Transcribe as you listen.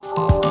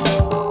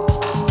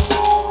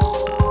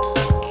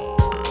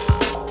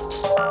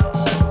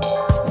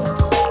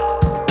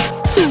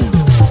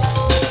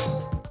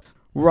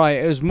right,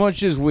 as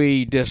much as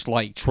we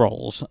dislike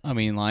trolls, I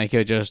mean, like,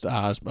 just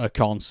as a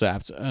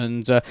concept,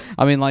 and,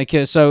 I mean, like,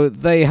 so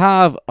they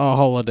have a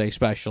holiday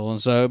special,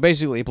 and so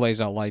basically it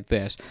plays out like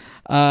this.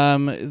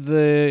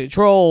 The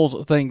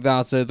trolls think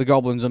that the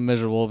goblins are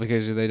miserable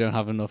because they don't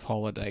have enough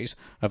holidays,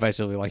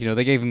 effectively. Like,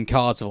 they gave them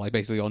cards of, like,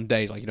 basically on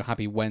days, like,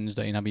 Happy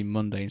Wednesday and Happy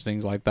Monday and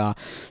things like that.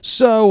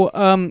 So,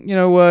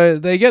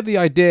 they get the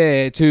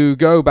idea to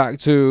go back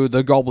to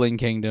the Goblin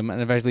Kingdom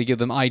and eventually give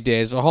them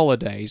ideas for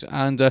holidays,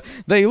 and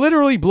they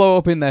literally blow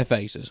up in their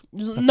faces.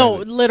 No,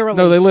 literally.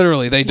 No,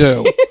 they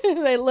do.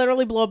 They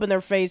literally blow up in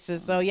their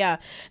faces. So yeah,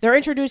 they're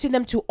introducing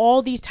them to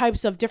all these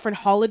types of different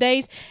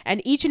holidays,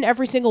 and each and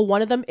every single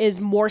one of them is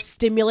more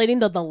stimulating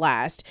than the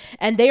last,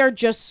 and they are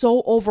just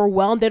so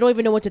overwhelmed they don't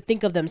even know what to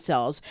think of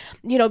themselves,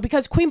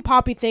 because Queen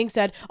Poppy thinks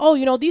that,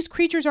 these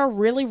creatures are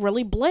really,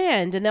 really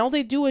bland, and all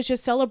they do is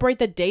just celebrate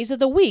the days of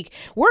the week.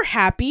 We're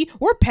happy,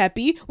 we're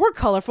peppy, we're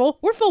colorful,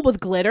 we're filled with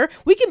glitter,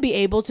 we can be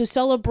able to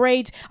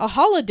celebrate a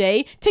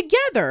holiday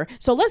together,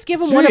 so let's give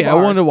them one of ours. I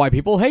wonder why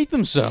people hate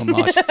them so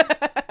much.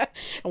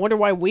 I wonder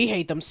why we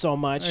hate them so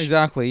much.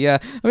 Exactly, yeah.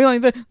 I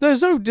mean, like, they're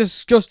so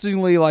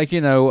disgustingly, like,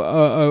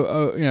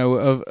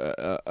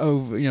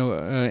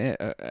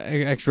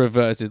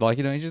 extroverted. Like,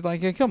 it's just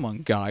like, come on,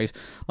 guys.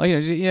 Like,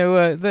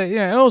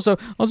 also,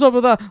 on top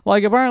of that,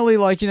 like, apparently,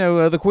 like,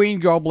 the Queen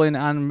Goblin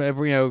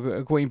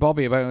and, Queen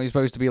Poppy apparently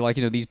supposed to be, like,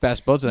 these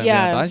best buds and everything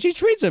like that. And she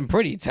treats them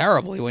pretty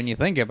terribly when you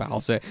think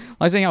about it.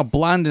 Like, saying how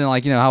bland and,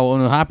 like, how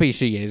unhappy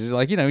she is. It's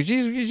like,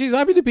 she's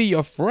happy to be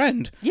your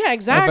friend. Yeah,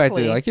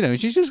 exactly. Like,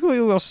 she's just really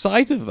lost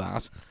sight of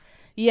that.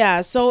 Yeah,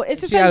 so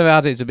it's just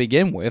about it to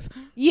begin with.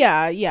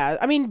 Yeah.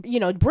 I mean,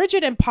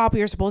 Bridget and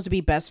Poppy are supposed to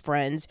be best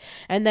friends,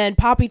 and then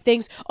Poppy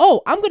thinks,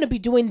 I'm going to be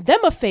doing them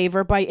a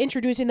favor by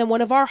introducing them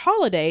one of our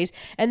holidays,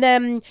 and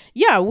then,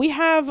 we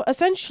have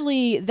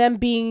essentially them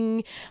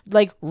being,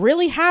 like,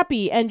 really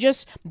happy and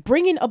just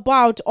bringing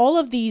about all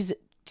of these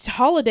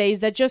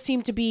holidays that just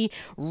seem to be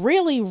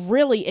really,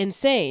 really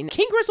insane.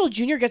 King Gristle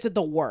Jr. gets it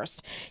the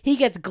worst. He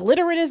gets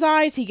glitter in his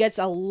eyes. He gets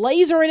a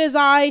laser in his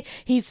eye.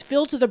 He's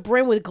filled to the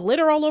brim with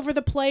glitter all over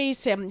the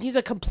place. And he's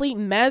a complete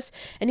mess.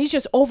 And he's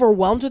just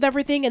overwhelmed with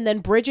everything. And then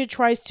Bridget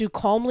tries to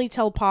calmly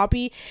tell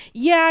Poppy,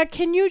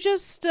 can you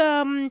just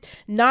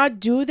not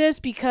do this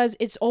because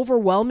it's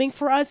overwhelming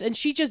for us? And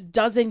she just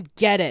doesn't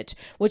get it,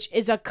 which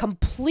is a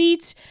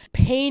complete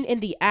pain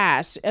in the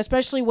ass,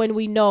 especially when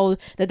we know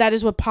that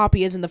is what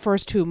Poppy is in the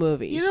first two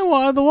movies. You know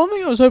what? The one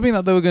thing I was hoping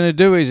that they were going to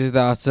do is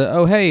that,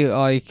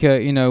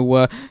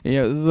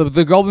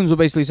 the goblins will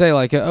basically say,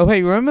 like,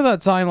 remember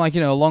that time, like,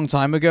 a long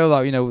time ago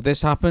that,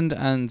 this happened,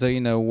 and,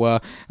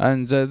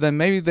 then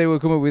maybe they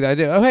would come up with the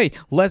idea,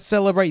 let's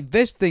celebrate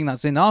this thing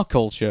that's in our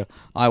culture,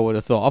 I would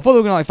have thought. I thought they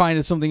were going to, like,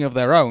 find something of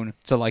their own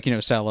to, like,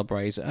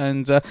 celebrate,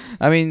 and, they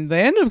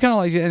ended up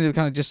kind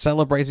of just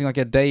celebrating, like,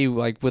 a day,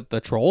 like, with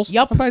the trolls.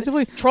 Yep.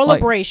 Effectively.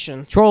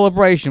 Trollabration.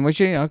 Trollabration,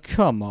 which,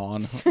 come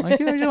on.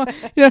 Like,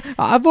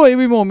 I thought it'd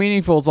be more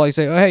meaningful to, like,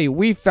 say,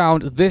 we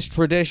found this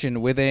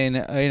tradition within,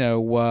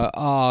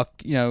 our,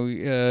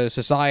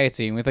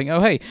 society, and we think,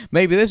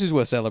 maybe this is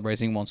worth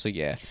celebrating once a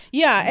year.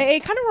 Yeah,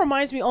 it kind of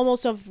reminds me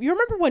almost of, you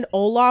remember when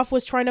Olaf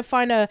was trying to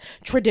find a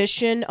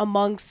tradition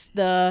amongst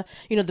the,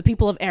 the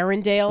people of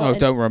Arendelle? Oh,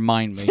 don't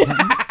remind me.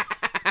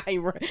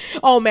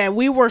 Oh man,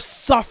 we were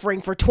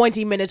suffering for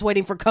 20 minutes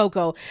waiting for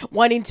Coco,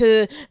 wanting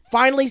to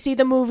finally see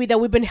the movie that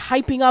we've been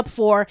hyping up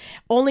for,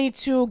 only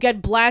to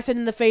get blasted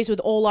in the face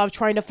with Olaf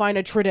trying to find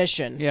a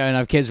tradition. Yeah, and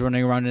have kids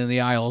running around in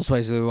the aisles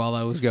basically while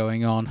that was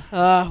going on.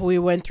 We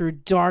went through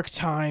dark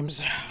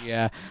times.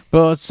 Yeah,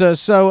 but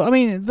so I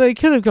mean, they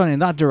could have gone in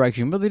that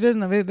direction, but they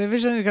didn't. They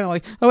visually kind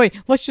of like,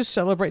 let's just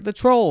celebrate the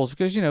trolls,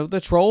 because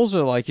the trolls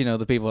are like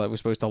the people that we're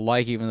supposed to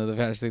like, even though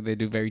they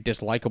do very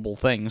dislikable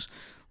things.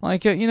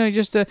 Like,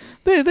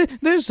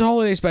 this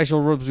holiday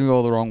special rubs me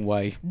all the wrong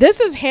way. This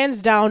is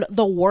hands down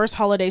the worst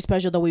holiday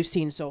special that we've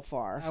seen so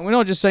far. And we're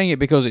not just saying it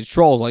because it's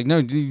trolls. Like, no,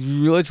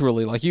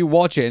 literally, like, you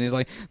watch it and it's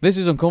like, this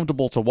is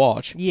uncomfortable to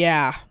watch.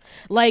 Yeah.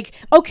 Like,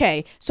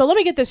 okay, so let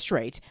me get this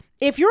straight.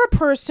 If you're a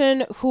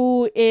person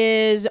who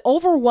is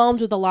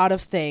overwhelmed with a lot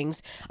of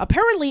things,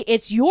 apparently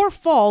it's your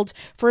fault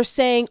for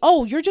saying,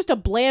 you're just a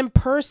bland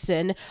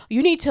person,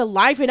 you need to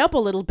liven up a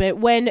little bit,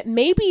 when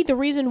maybe the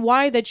reason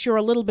why that you're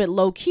a little bit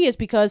low-key is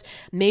because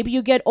maybe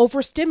you get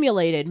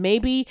overstimulated.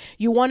 Maybe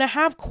you want to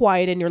have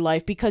quiet in your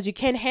life because you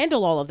can't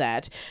handle all of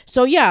that.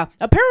 So yeah,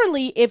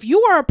 apparently if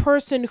you are a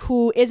person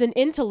who isn't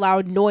into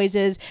loud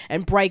noises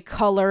and bright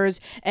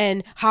colors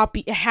and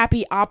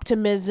happy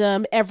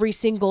optimism every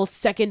single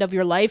second of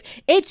your life,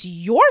 it's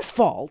your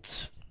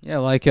fault. Yeah,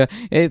 like,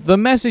 the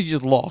message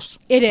is lost.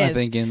 It is. I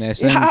think, in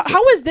this.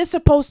 How is this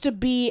supposed to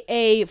be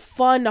a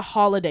fun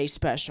holiday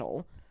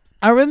special?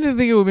 I really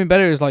think it would have been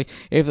better is like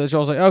if the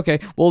show's like, okay,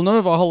 well, none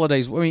of our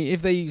holidays. I mean,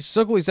 if they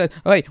subtly said,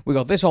 oh, hey, we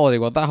got this holiday,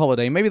 we got that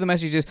holiday. Maybe the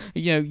message is,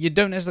 you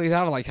don't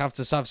necessarily have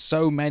to have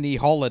so many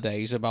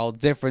holidays about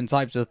different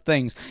types of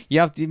things. You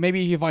have to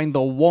maybe you find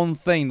the one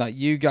thing that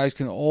you guys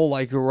can all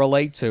like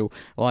relate to,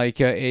 like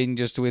in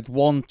just with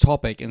one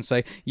topic, and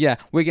say, yeah,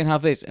 we can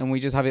have this, and we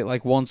just have it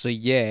like once a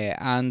year,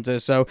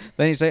 and so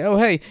then you say, oh,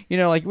 hey,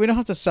 like we don't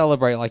have to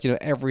celebrate like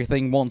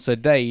everything once a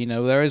day.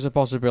 There is a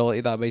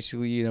possibility that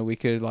basically we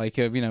could like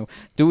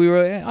do we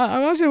really?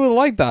 I actually would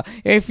like that.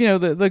 If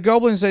the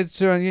goblin said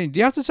to him, do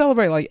you have to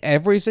celebrate like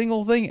every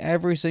single thing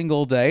every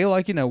single day?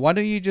 Like why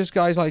don't you just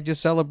guys like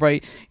just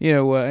celebrate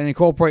and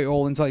incorporate it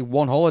all into like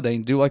one holiday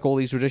and do like all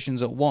these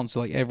traditions at once,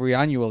 like every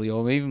annually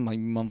or even like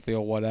monthly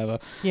or whatever.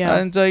 Yeah.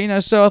 And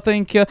so I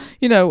think that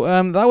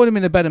would have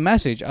been a better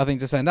message I think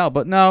to send out.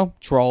 But no,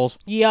 trolls.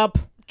 Yup,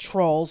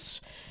 trolls.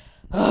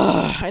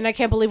 Ugh, and I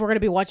can't believe we're gonna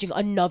be watching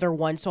another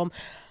one. So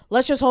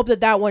let's just hope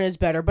that one is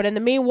better. But in the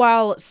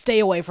meanwhile, stay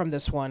away from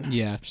this one.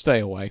 Yeah, stay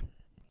away.